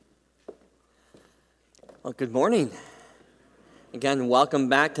Well, good morning. Again, welcome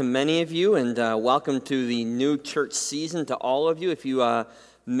back to many of you, and welcome to the new church season to all of you. If you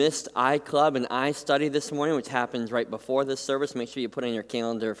missed iClub and iStudy this morning, which happens right before this service, make sure you put in your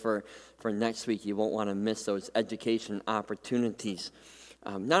calendar for next week. You won't want to miss those education opportunities.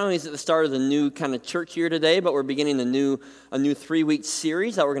 Not only is it the start of the new kind of church year today, but we're beginning a new 3-week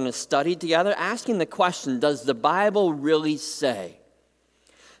series that we're going to study together, asking the question, does the Bible really say?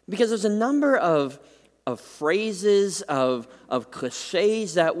 Because there's a number of phrases, of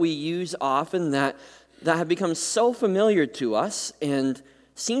cliches that we use often that have become so familiar to us and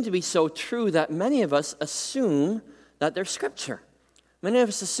seem to be so true that many of us assume that they're Scripture. Many of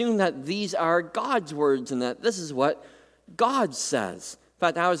us assume that these are God's words and that this is what God says. In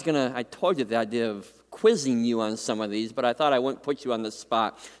fact, I told you the idea of quizzing you on some of these, but I thought I wouldn't put you on the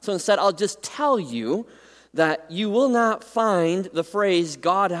spot. So instead, I'll just tell you that you will not find the phrase,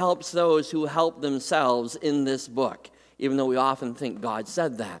 God helps those who help themselves in this book, even though we often think God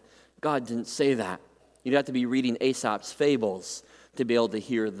said that. God didn't say that. You'd have to be reading Aesop's Fables to be able to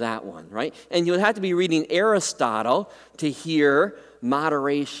hear that one, right? And you'd have to be reading Aristotle to hear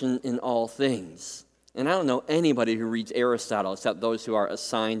moderation in all things. And I don't know anybody who reads Aristotle except those who are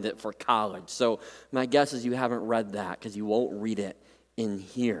assigned it for college. So my guess is you haven't read that because you won't read it in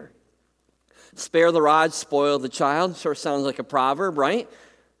here. Spare the rod, spoil the child. Sure sounds like a proverb, right?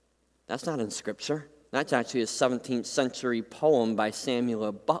 That's not in Scripture. That's actually a 17th century poem by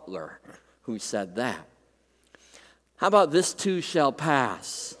Samuel Butler who said that. How about this too shall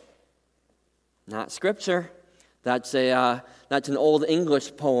pass? Not Scripture. That's an Old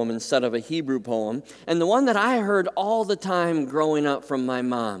English poem instead of a Hebrew poem. And the one that I heard all the time growing up from my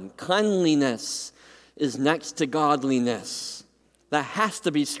mom, cleanliness is next to godliness. That has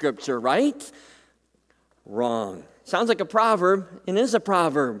to be Scripture, right? Wrong. Sounds like a proverb, and is a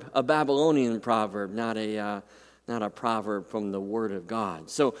proverb, a Babylonian proverb, not a proverb from the Word of God.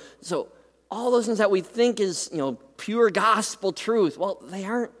 So all those things that we think is, pure gospel truth, well, they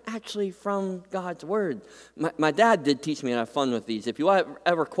aren't actually from God's Word. My dad did teach me, and I have fun with these. If you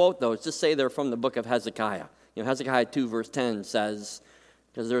ever quote those, just say they're from the book of Hezekiah. Hezekiah 2 verse 10 says,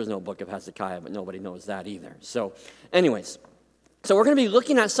 because there is no book of Hezekiah, but nobody knows that either. So anyways, so we're going to be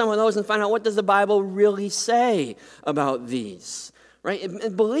looking at some of those and find out what does the Bible really say about these, right?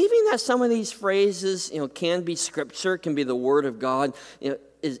 And believing that some of these phrases, can be Scripture, can be the Word of God,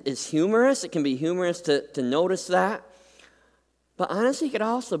 is humorous. It can be humorous to notice that. But honestly, it could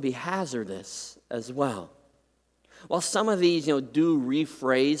also be hazardous as well. While some of these, do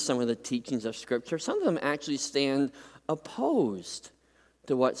rephrase some of the teachings of Scripture, some of them actually stand opposed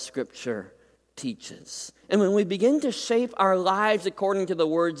to what Scripture teaches. And when we begin to shape our lives according to the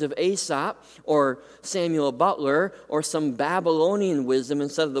words of Aesop or Samuel Butler or some Babylonian wisdom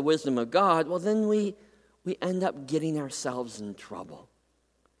instead of the wisdom of God, well, then we end up getting ourselves in trouble.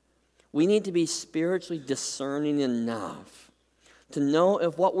 We need to be spiritually discerning enough to know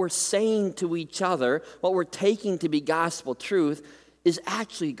if what we're saying to each other, what we're taking to be gospel truth, is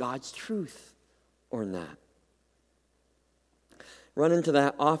actually God's truth or not. Run into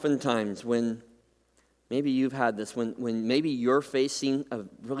that oftentimes when maybe you've had this, when maybe you're facing a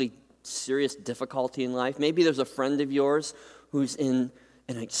really serious difficulty in life. Maybe there's a friend of yours who's in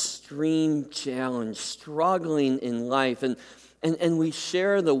an extreme challenge, struggling in life, and we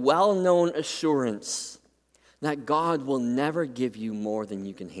share the well-known assurance that God will never give you more than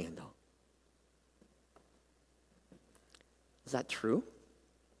you can handle. Is that true?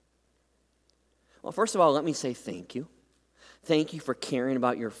 Well, first of all, let me say thank you. Thank you for caring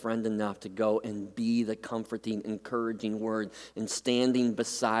about your friend enough to go and be the comforting, encouraging word and standing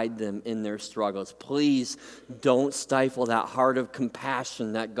beside them in their struggles. Please don't stifle that heart of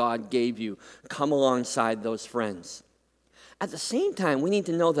compassion that God gave you. Come alongside those friends. At the same time, we need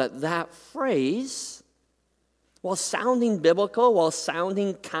to know that phrase, while sounding biblical, while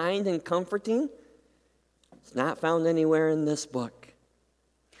sounding kind and comforting, it's not found anywhere in this book.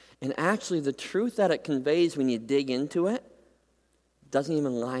 And actually, the truth that it conveys when you dig into it doesn't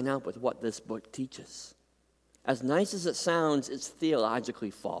even line up with what this book teaches. As nice as it sounds, it's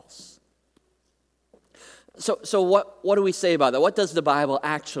theologically false. So what do we say about that? What does the Bible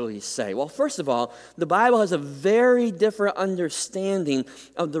actually say? Well, first of all, the Bible has a very different understanding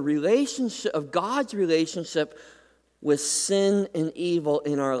of the relationship, of God's relationship with sin and evil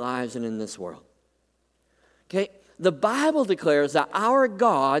in our lives and in this world. Okay? The Bible declares that our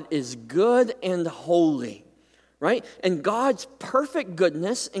God is good and holy. Right? And God's perfect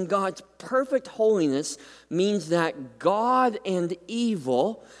goodness and God's perfect holiness means that God and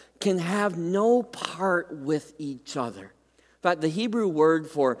evil can have no part with each other. In fact, the Hebrew word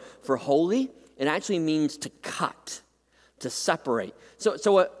for holy It actually means to cut, to separate.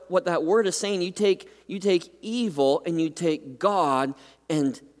 So what that word is saying, you take evil and you take God,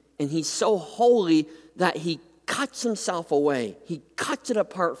 and he's so holy that he cuts himself away. He cuts it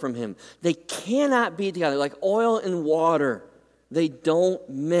apart from him. They cannot be together, like oil and water. They don't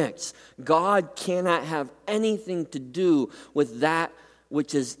mix. God cannot have anything to do with that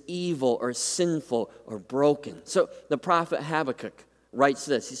which is evil or sinful or broken. So the prophet Habakkuk writes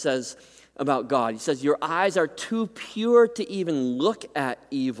this. He says about God, he says, your eyes are too pure to even look at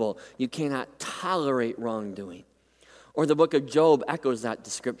evil. You cannot tolerate wrongdoing. Or the book of Job echoes that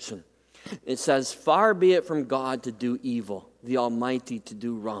description. It says, far be it from God to do evil, the Almighty to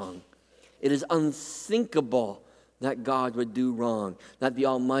do wrong. It is unthinkable that God would do wrong, that the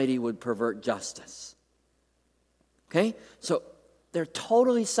Almighty would pervert justice. Okay? So they're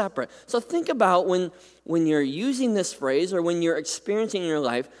totally separate. So think about when you're using this phrase or when you're experiencing your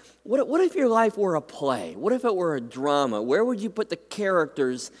life, what if your life were a play? What if it were a drama? Where would you put the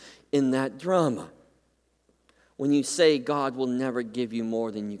characters in that drama? When you say God will never give you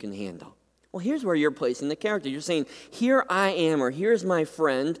more than you can handle. Well, here's where you're placing the character. You're saying, here I am, or here's my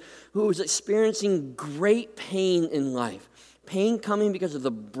friend who is experiencing great pain in life. Pain coming because of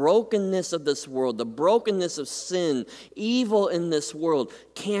the brokenness of this world, the brokenness of sin, evil in this world.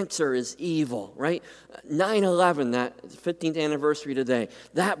 Cancer is evil, right? 9/11, that 15th anniversary today,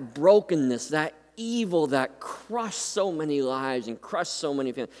 that brokenness, that evil that crushed so many lives and crushed so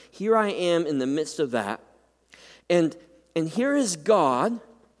many families. Here I am in the midst of that. And here is God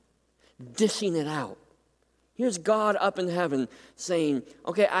dishing it out. Here's God up in heaven saying,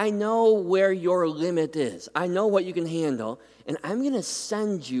 okay, I know where your limit is. I know what you can handle, and I'm going to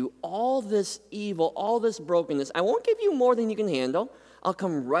send you all this evil, all this brokenness. I won't give you more than you can handle. I'll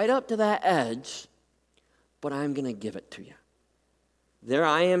come right up to that edge, but I'm going to give it to you. There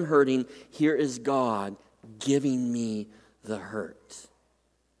I am hurting. Here is God giving me the hurt.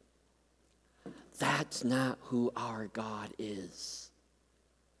 That's not who our God is.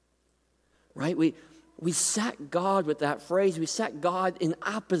 Right? We set God with that phrase. We set God in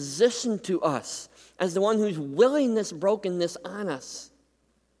opposition to us as the one who's willing this brokenness on us.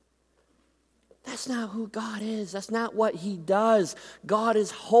 That's not who God is. That's not what he does. God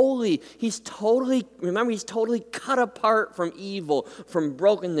is holy. He's totally cut apart from evil, from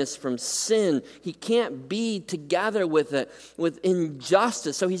brokenness, from sin. He can't be together with it, with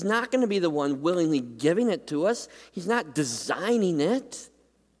injustice. So he's not going to be the one willingly giving it to us. He's not designing it.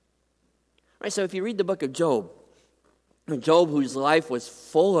 Right, so if you read the book of Job, whose life was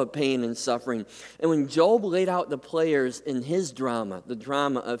full of pain and suffering, and when Job laid out the players in his drama, the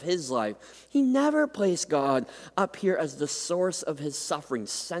drama of his life, he never placed God up here as the source of his suffering,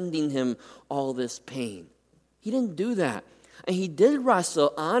 sending him all this pain. He didn't do that. And he did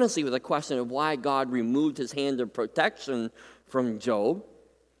wrestle honestly with the question of why God removed his hand of protection from Job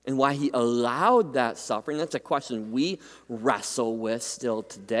and why he allowed that suffering. That's a question we wrestle with still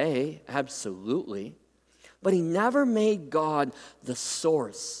today, absolutely. But he never made God the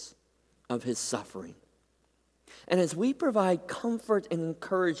source of his suffering. And as we provide comfort and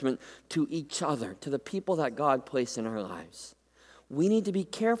encouragement to each other, to the people that God placed in our lives, we need to be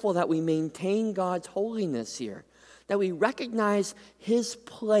careful that we maintain God's holiness here, that we recognize his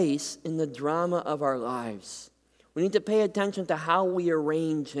place in the drama of our lives. We need to pay attention to how we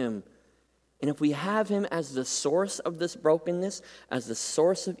arrange him. And if we have him as the source of this brokenness, as the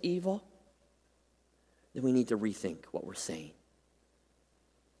source of evil, then we need to rethink what we're saying.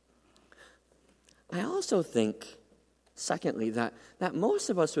 I also think, secondly, that most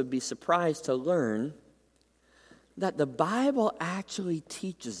of us would be surprised to learn that the Bible actually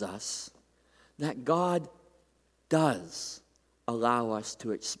teaches us that God does allow us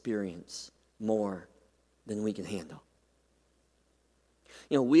to experience more than we can handle.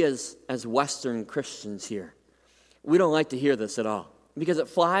 You know, we as Western Christians here, we don't like to hear this at all. Because it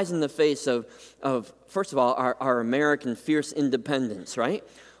flies in the face of first of all, our American fierce independence, right?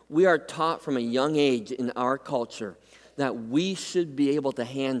 We are taught from a young age in our culture that we should be able to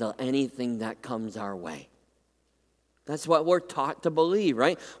handle anything that comes our way. That's what we're taught to believe,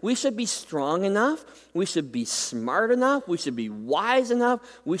 right? We should be strong enough. We should be smart enough. We should be wise enough.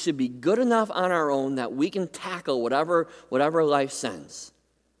 We should be good enough on our own that we can tackle whatever life sends.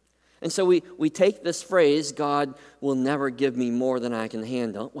 And so we take this phrase, God will never give me more than I can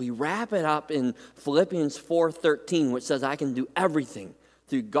handle. We wrap it up in Philippians 4:13, which says, I can do everything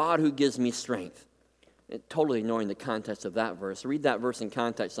through God who gives me strength. Totally ignoring the context of that verse. Read that verse in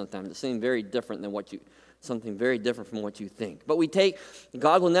context sometimes. It's saying very different than what something very different from what you think. But we take,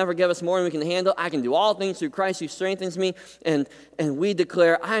 God will never give us more than we can handle. I can do all things through Christ who strengthens me. And we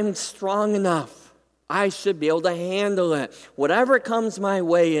declare, I'm strong enough. I should be able to handle it. Whatever comes my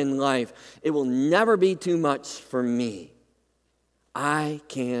way in life, it will never be too much for me. I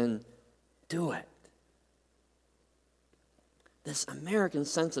can do it. This American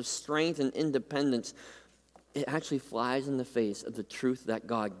sense of strength and independence, it actually flies in the face of the truth that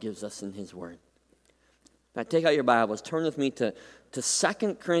God gives us in His Word. Now, take out your Bibles. Turn with me to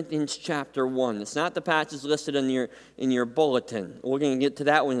 2 Corinthians chapter 1. It's not the passage listed in your bulletin. We're going to get to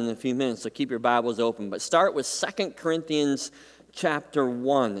that one in a few minutes, so keep your Bibles open. But start with 2 Corinthians chapter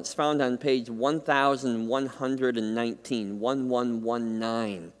 1. It's found on page 1119,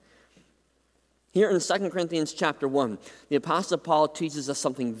 1119. Here in 2 Corinthians chapter 1, the Apostle Paul teaches us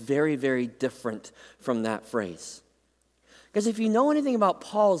something very, very different from that phrase. Because if you know anything about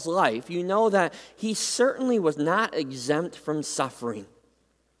Paul's life, you know that he certainly was not exempt from suffering.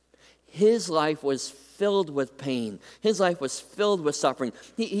 His life was filled with pain. His life was filled with suffering.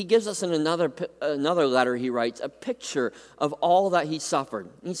 He gives us in another letter he writes a picture of all that he suffered.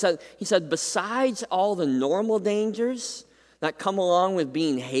 He said, besides all the normal dangers that come along with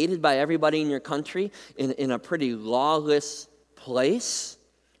being hated by everybody in your country in a pretty lawless place,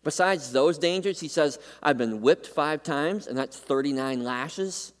 besides those dangers, he says, I've been whipped 5 times, and that's 39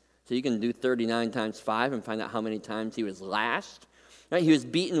 lashes. So you can do 39 times 5 and find out how many times he was lashed. Right? He was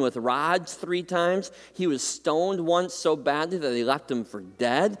beaten with rods 3 times. He was stoned once so badly that they left him for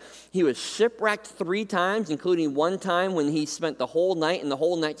dead. He was shipwrecked 3 times, including one time when he spent the whole night and the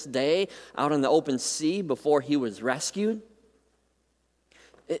whole next day out on the open sea before he was rescued.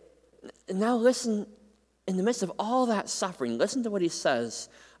 Now listen, in the midst of all that suffering, listen to what he says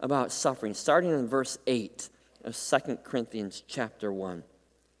about suffering, starting in verse 8 of 2 Corinthians chapter 1.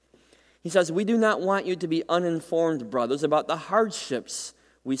 He says, we do not want you to be uninformed, brothers, about the hardships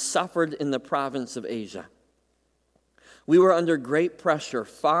we suffered in the province of Asia. We were under great pressure,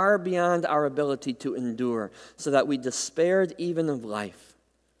 far beyond our ability to endure, so that we despaired even of life.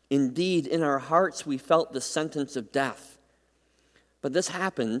 Indeed, in our hearts we felt the sentence of death. But this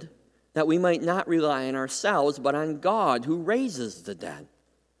happened that we might not rely on ourselves, but on God who raises the dead.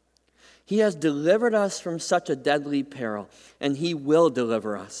 He has delivered us from such a deadly peril, and He will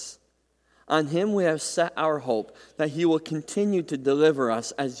deliver us. On Him we have set our hope that He will continue to deliver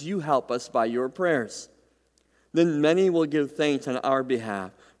us as you help us by your prayers. Then many will give thanks on our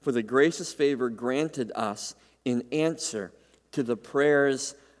behalf for the gracious favor granted us in answer to the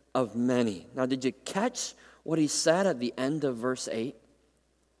prayers of many. Now, did you catch what he said at the end of verse 8?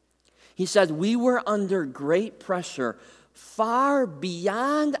 He said, we were under great pressure, far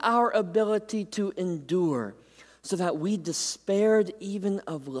beyond our ability to endure, so that we despaired even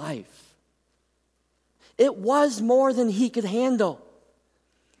of life. It was more than he could handle.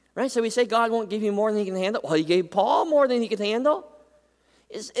 Right? So we say God won't give you more than he can handle. Well, he gave Paul more than he could handle.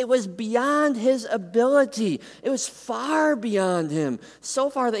 It was beyond his ability. It was far beyond him. So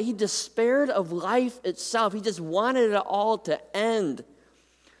far that he despaired of life itself. He just wanted it all to end.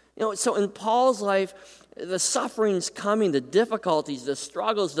 So in Paul's life, the suffering's coming, the difficulties, the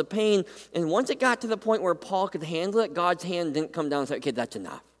struggles, the pain. And once it got to the point where Paul could handle it, God's hand didn't come down and say, okay, that's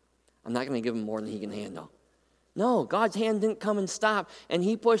enough. I'm not going to give him more than he can handle. No, God's hand didn't come and stop. And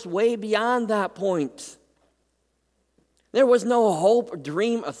he pushed way beyond that point. There was no hope or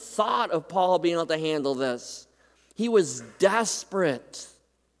dream or thought of Paul being able to handle this. He was desperate.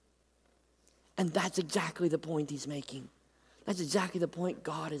 And that's exactly the point he's making. That's exactly the point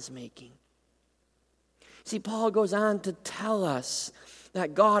God is making. See, Paul goes on to tell us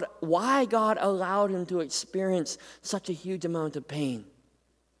that why God allowed him to experience such a huge amount of pain.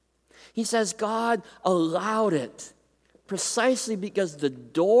 He says God allowed it precisely because the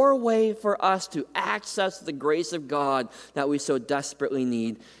doorway for us to access the grace of God that we so desperately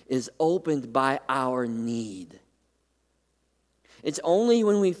need is opened by our need. It's only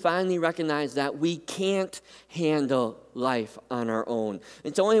when we finally recognize that we can't handle life on our own.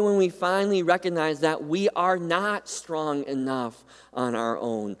 It's only when we finally recognize that we are not strong enough on our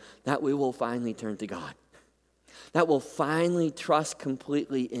own that we will finally turn to God. That we'll finally trust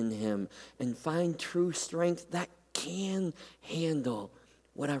completely in Him and find true strength that can handle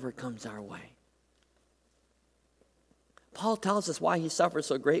whatever comes our way. Paul tells us why he suffers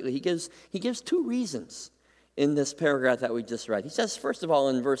so greatly. He gives 2 reasons in this paragraph that we just read. He says, first of all,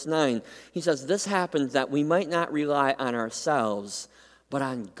 in verse 9, he says, this happens that we might not rely on ourselves, but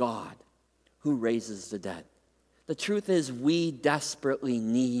on God who raises the dead. The truth is, we desperately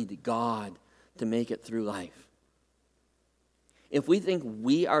need God to make it through life. if we think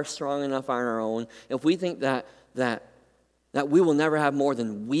we are strong enough on our own, if we think that we will never have more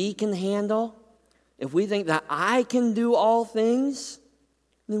than we can handle, if we think that I can do all things,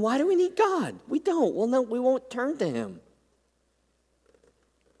 then why do we need God? We don't. Well, no, we won't turn to him.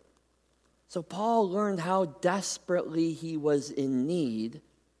 So Paul learned how desperately he was in need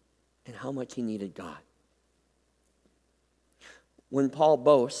and how much he needed God. When Paul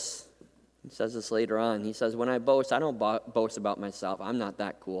boasts, he says this later on, he says, when I boast, I don't boast about myself. I'm not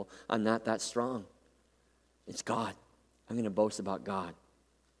that cool. I'm not that strong. It's God. I'm going to boast about God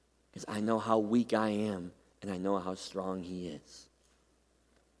because I know how weak I am and I know how strong he is.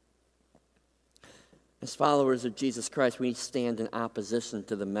 As followers of Jesus Christ, we stand in opposition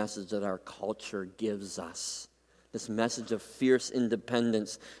to the message that our culture gives us. This message of fierce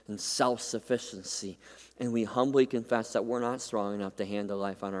independence and self-sufficiency. And we humbly confess that we're not strong enough to handle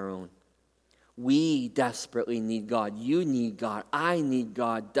life on our own. We desperately need God. You need God. I need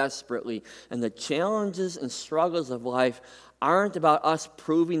God desperately. And the challenges and struggles of life aren't about us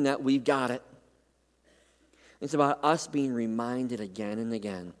proving that we've got it. It's about us being reminded again and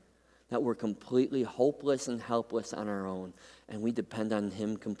again that we're completely hopeless and helpless on our own, and we depend on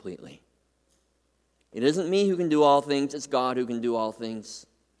him completely. It isn't me who can do all things, it's God who can do all things.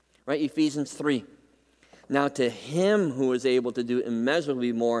 Right? Ephesians 3. Now to him who is able to do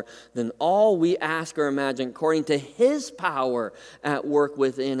immeasurably more than all we ask or imagine, according to his power at work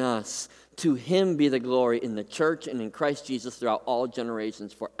within us, to him be the glory in the church and in Christ Jesus throughout all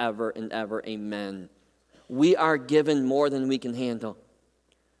generations, forever and ever. Amen. We are given more than we can handle,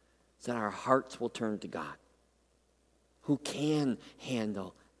 so that our hearts will turn to God, who can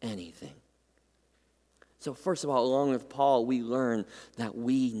handle anything. So first of all, along with Paul, we learn that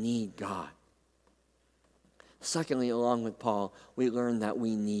we need God. Secondly, along with Paul, we learn that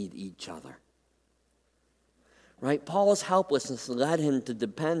we need each other. Right? Paul's helplessness led him to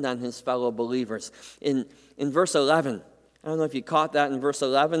depend on his fellow believers. In verse 11, I don't know if you caught that in verse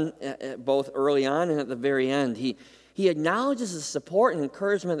 11, both early on and at the very end, he acknowledges the support and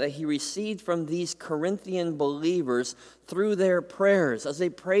encouragement that he received from these Corinthian believers through their prayers as they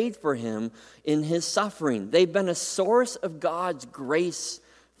prayed for him in his suffering. They've been a source of God's grace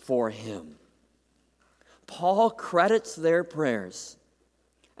for him. Paul credits their prayers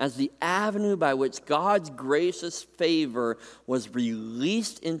as the avenue by which God's gracious favor was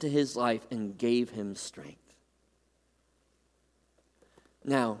released into his life and gave him strength.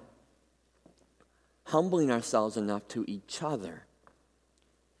 Now, humbling ourselves enough to each other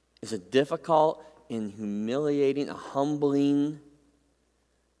is a difficult and humiliating, a humbling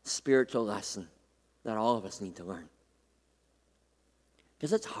spiritual lesson that all of us need to learn.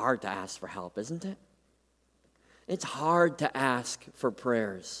 Because it's hard to ask for help, isn't it? It's hard to ask for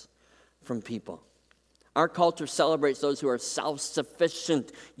prayers from people. Our culture celebrates those who are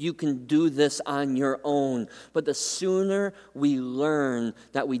self-sufficient. You can do this on your own. But the sooner we learn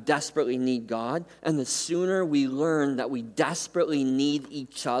that we desperately need God, and the sooner we learn that we desperately need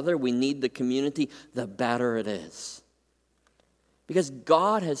each other, we need the community, the better it is. Because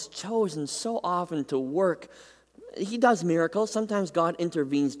God has chosen so often to work. He does miracles. Sometimes God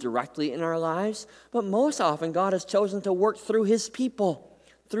intervenes directly in our lives. But most often, God has chosen to work through his people,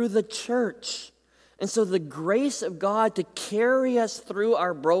 through the church. And so the grace of God to carry us through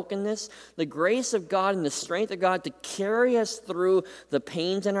our brokenness, the grace of God and the strength of God to carry us through the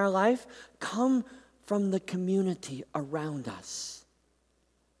pains in our life, come from the community around us.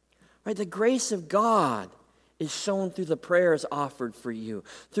 Right? The grace of God is shown through the prayers offered for you,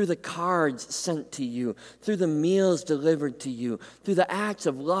 through the cards sent to you, through the meals delivered to you, through the acts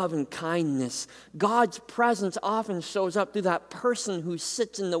of love and kindness. God's presence often shows up through that person who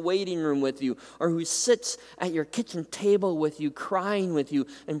sits in the waiting room with you or who sits at your kitchen table with you, crying with you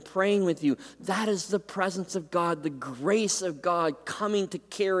and praying with you. That is the presence of God, the grace of God coming to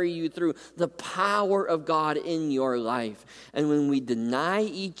carry you through, the power of God in your life. And when we deny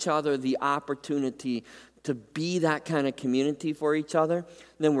each other the opportunity to be that kind of community for each other,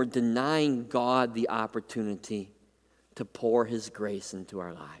 then we're denying God the opportunity to pour his grace into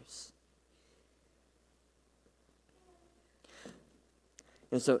our lives.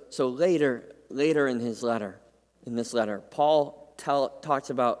 And so later in this letter, Paul talks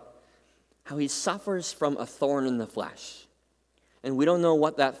about how he suffers from a thorn in the flesh. And we don't know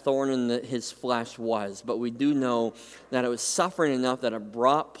what that thorn in his flesh was, but we do know that it was suffering enough that it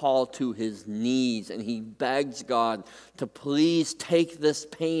brought Paul to his knees, and he begs God to please take this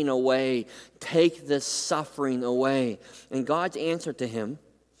pain away, take this suffering away. And God's answer to him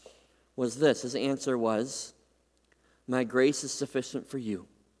was this. His answer was, "My grace is sufficient for you,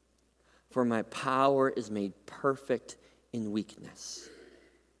 for my power is made perfect in weakness.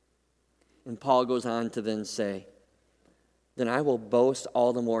 And Paul goes on to then say, then I will boast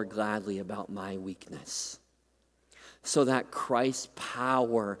all the more gladly about my weakness, so that Christ's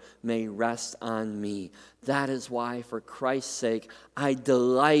power may rest on me. That is why, for Christ's sake, I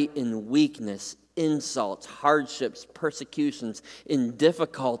delight in weakness, insults, hardships, persecutions, in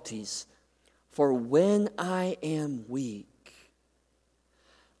difficulties. For when I am weak,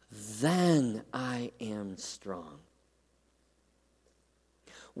 then I am strong.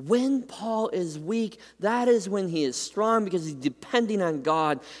 When Paul is weak, that is when he is strong, because he's depending on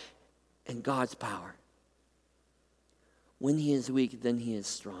God and God's power. When he is weak, then he is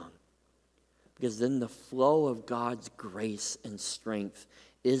strong, because then the flow of God's grace and strength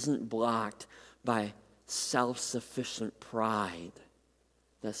isn't blocked by self-sufficient pride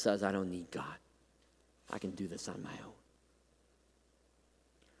that says, I don't need God. I can do this on my own.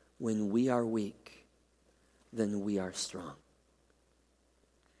 When we are weak, then we are strong.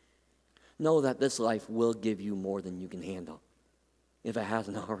 Know that this life will give you more than you can handle, if it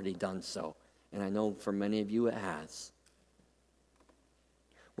hasn't already done so. And I know for many of you it has.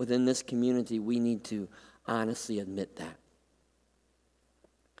 Within this community, we need to honestly admit that.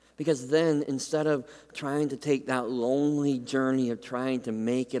 Because then, instead of trying to take that lonely journey of trying to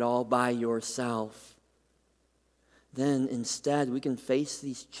make it all by yourself, then instead we can face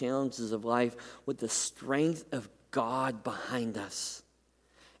these challenges of life with the strength of God behind us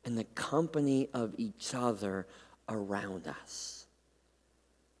and the company of each other around us.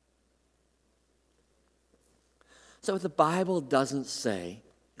 So if the Bible doesn't say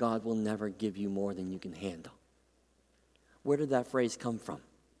God will never give you more than you can handle, where did that phrase come from?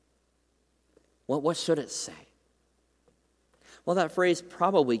 What should it say? Well, that phrase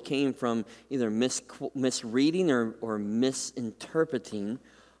probably came from either misreading or misinterpreting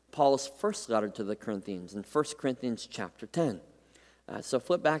Paul's first letter to the Corinthians in 1 Corinthians chapter 10. So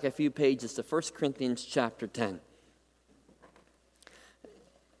flip back a few pages to 1 Corinthians chapter 10.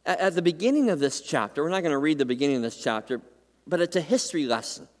 At the beginning of this chapter, we're not going to read the beginning of this chapter, but it's a history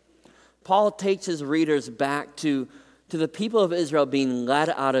lesson. Paul takes his readers back to the people of Israel being led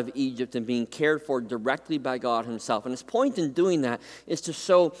out of Egypt and being cared for directly by God himself. And his point in doing that is to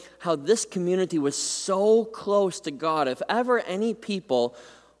show how this community was so close to God. If ever any people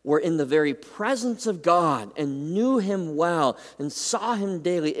were in the very presence of God and knew him well and saw him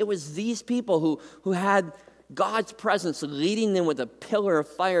daily, it was these people who had God's presence leading them with a pillar of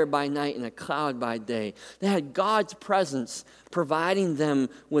fire by night and a cloud by day. They had God's presence providing them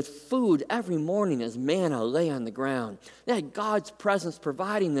with food every morning as manna lay on the ground. They had God's presence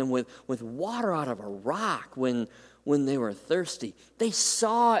providing them with water out of a rock when they were thirsty. They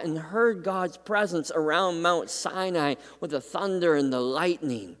saw and heard God's presence around Mount Sinai with the thunder and the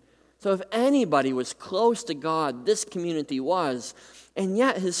lightning. So if anybody was close to God, this community was. And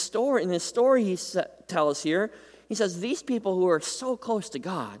yet in his story he tells here, he says these people who are so close to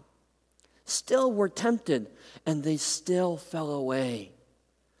God still were tempted, and they still fell away.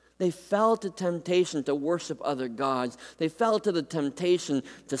 They fell to temptation to worship other gods. They fell to the temptation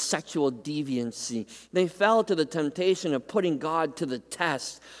to sexual deviancy. They fell to the temptation of putting God to the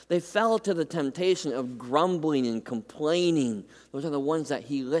test. They fell to the temptation of grumbling and complaining. Those are the ones that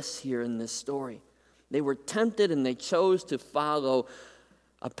he lists here in this story. They were tempted and they chose to follow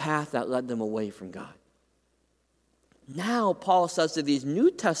a path that led them away from God. Now, Paul says to these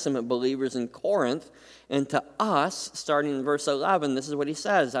New Testament believers in Corinth and to us, starting in verse 11, this is what he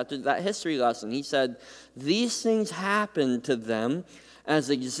says after that history lesson. He said, these things happened to them as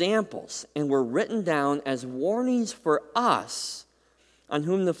examples and were written down as warnings for us, on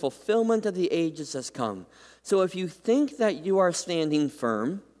whom the fulfillment of the ages has come. So if you think that you are standing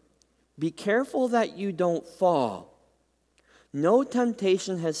firm, be careful that you don't fall. No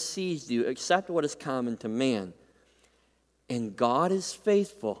temptation has seized you except what is common to man. And God is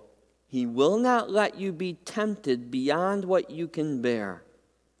faithful. He will not let you be tempted beyond what you can bear.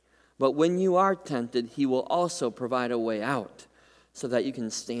 But when you are tempted, he will also provide a way out so that you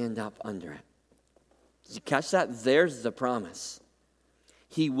can stand up under it. Did you catch that? There's the promise.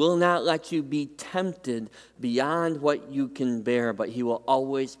 He will not let you be tempted beyond what you can bear, but he will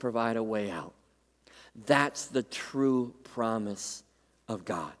always provide a way out. That's the true promise of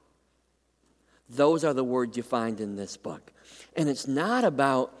God. Those are the words you find in this book. And it's not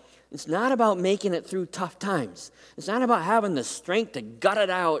about making it through tough times. It's not about having the strength to gut it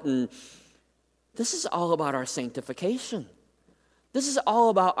out. And this is all about our sanctification. This is all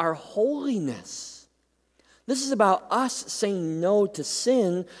about our holiness. This is about us saying no to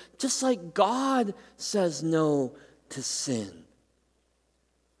sin, just like God says no to sin.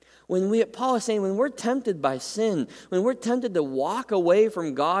 Paul is saying, when we're tempted by sin, when we're tempted to walk away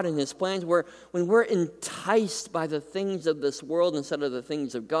from God and his plans, when we're enticed by the things of this world instead of the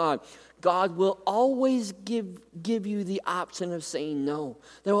things of God, God will always give you the option of saying no.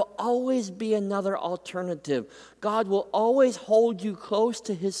 There will always be another alternative. God will always hold you close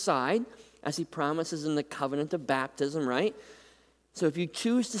to his side, as he promises in the covenant of baptism, right? So if you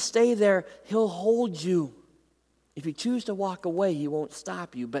choose to stay there, he'll hold you. If you choose to walk away, he won't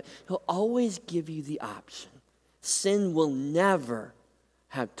stop you, but he'll always give you the option. Sin will never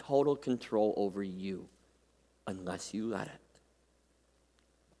have total control over you unless you let it.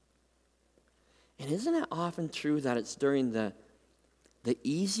 And isn't it often true that it's during the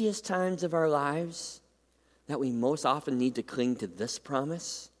easiest times of our lives that we most often need to cling to this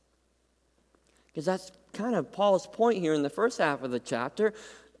promise? Because that's kind of Paul's point here in the first half of the chapter.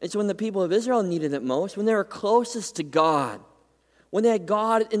 It's when the people of Israel needed it most, when they were closest to God, when they had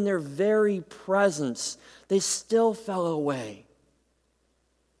God in their very presence, they still fell away.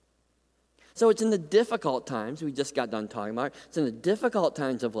 So it's in the difficult times, we just got done talking about it, it's in the difficult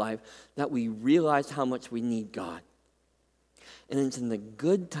times of life that we realize how much we need God. And it's in the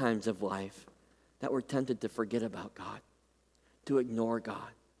good times of life that we're tempted to forget about God, to ignore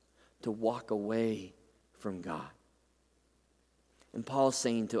God, to walk away from God. And Paul's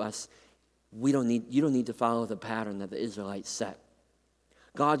saying to us, you don't need to follow the pattern that the Israelites set.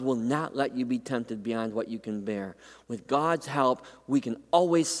 God will not let you be tempted beyond what you can bear. With God's help, we can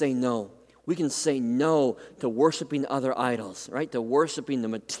always say no. We can say no to worshiping other idols, right? To worshiping the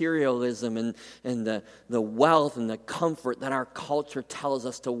materialism and the wealth and the comfort that our culture tells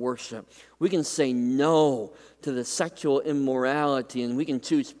us to worship. We can say no to the sexual immorality, and we can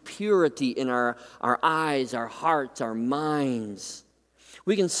choose purity in our eyes, our hearts, our minds.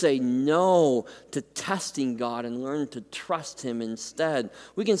 We can say no to testing God and learn to trust him instead.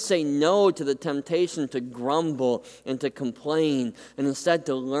 We can say no to the temptation to grumble and to complain, and instead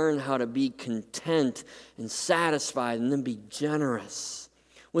to learn how to be content and satisfied and then be generous.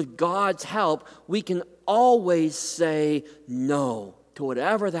 With God's help, we can always say no to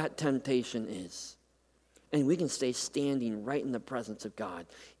whatever that temptation is. And we can stay standing right in the presence of God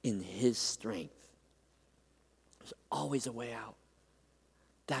in his strength. There's always a way out.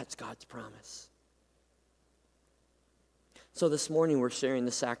 That's God's promise. So this morning we're sharing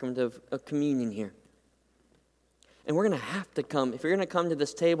the sacrament of communion here. And we're going to have to come, if you're going to come to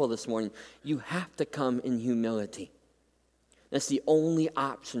this table this morning, you have to come in humility. That's the only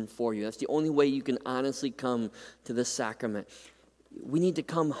option for you. That's the only way you can honestly come to this sacrament. We need to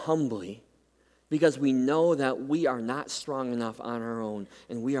come humbly because we know that we are not strong enough on our own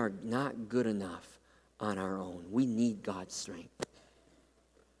and we are not good enough on our own. We need God's strength.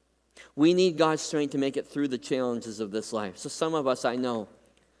 We need God's strength to make it through the challenges of this life. So some of us, I know,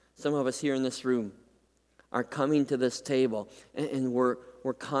 some of us here in this room are coming to this table, and we're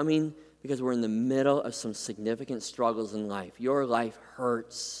coming because we're in the middle of some significant struggles in life. Your life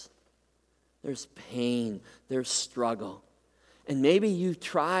hurts. There's pain. There's struggle. And maybe you've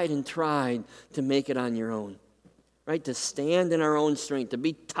tried to make it on your own, right? To stand in our own strength, to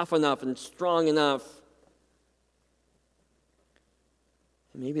be tough enough and strong enough.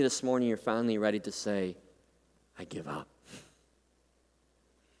 Maybe this morning you're finally ready to say, I give up.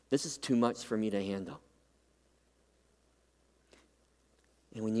 This is too much for me to handle.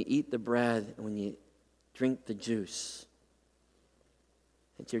 And when you eat the bread and when you drink the juice,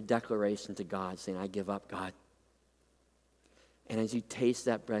 it's your declaration to God saying, I give up, God. And as you taste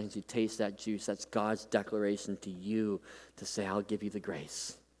that bread, as you taste that juice, that's God's declaration to you to say, I'll give you the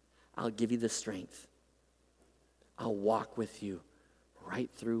grace. I'll give you the strength. I'll walk with you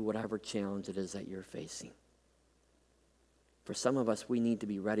right through whatever challenge it is that you're facing. For some of us, we need to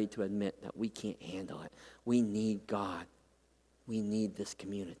be ready to admit that we can't handle it. We need God. We need this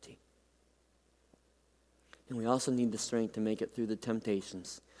community. And we also need the strength to make it through the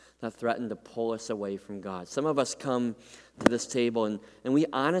temptations that threaten to pull us away from God. Some of us come to this table and we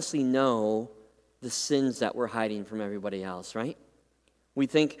honestly know the sins that we're hiding from everybody else, right? We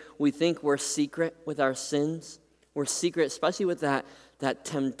think we're secret with our sins. We're secret, especially with that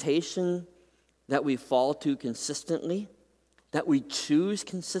temptation that we fall to consistently, that we choose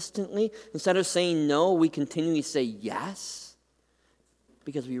consistently. Instead of saying no, we continually say yes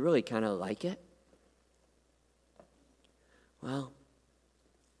because we really kind of like it. Well,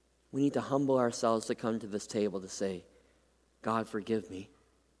 we need to humble ourselves to come to this table to say, God, forgive me.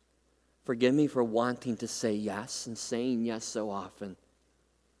 Forgive me for wanting to say yes and saying yes so often.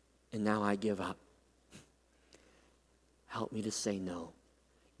 And now I give up. Help me to say no.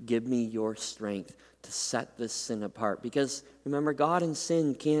 Give me your strength to set this sin apart. Because remember, God and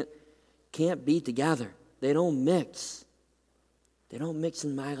sin can't be together. They don't mix. They don't mix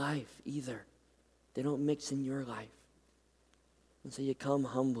in my life either. They don't mix in your life. And so you come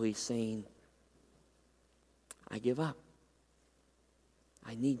humbly saying, I give up.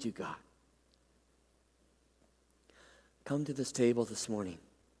 I need you, God. Come to this table this morning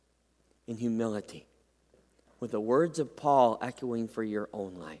in humility, with the words of Paul echoing for your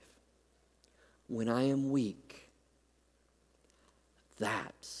own life. When I am weak,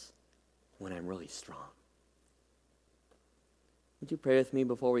 that's when I'm really strong. Would you pray with me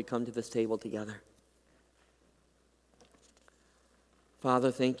before we come to this table together?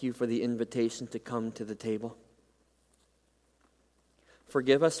 Father, thank you for the invitation to come to the table.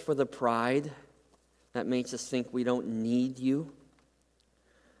 Forgive us for the pride that makes us think we don't need you.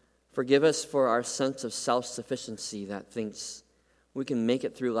 Forgive us for our sense of self-sufficiency that thinks we can make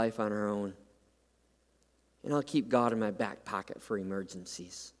it through life on our own. And I'll keep God in my back pocket for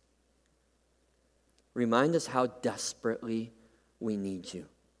emergencies. Remind us how desperately we need you.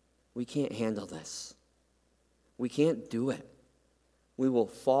 We can't handle this. We can't do it. We will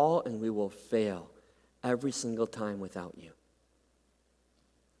fall and we will fail every single time without you.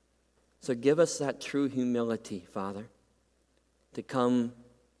 So give us that true humility, Father, to come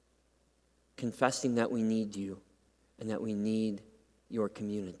confessing that we need you and that we need your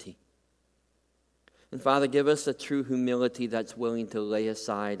community. And Father, give us a true humility that's willing to lay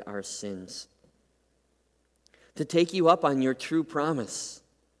aside our sins, to take you up on your true promise,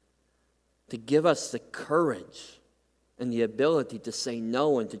 to give us the courage and the ability to say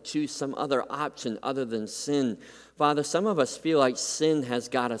no and to choose some other option other than sin. Father, some of us feel like sin has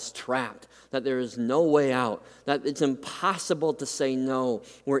got us trapped, that there is no way out, that it's impossible to say no.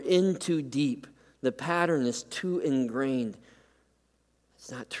 We're in too deep. The pattern is too ingrained.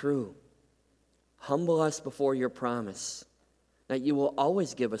 It's not true. Humble us before your promise that you will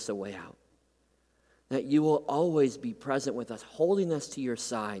always give us a way out, that you will always be present with us, holding us to your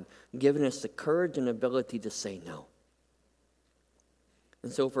side, giving us the courage and ability to say no.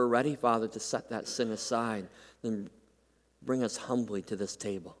 And so if we're ready, Father, to set that sin aside, then bring us humbly to this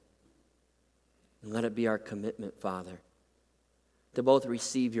table. And let it be our commitment, Father, to both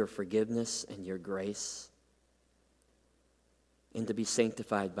receive your forgiveness and your grace and to be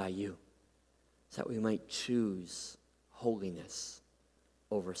sanctified by you so that we might choose holiness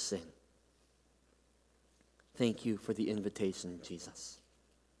over sin. Thank you for the invitation, Jesus.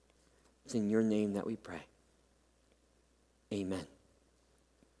 It's in your name that we pray. Amen.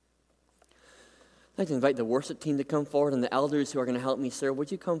 I'd like to invite the worship team to come forward and the elders who are going to help me serve.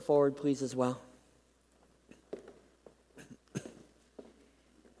 Would you come forward, please, as well?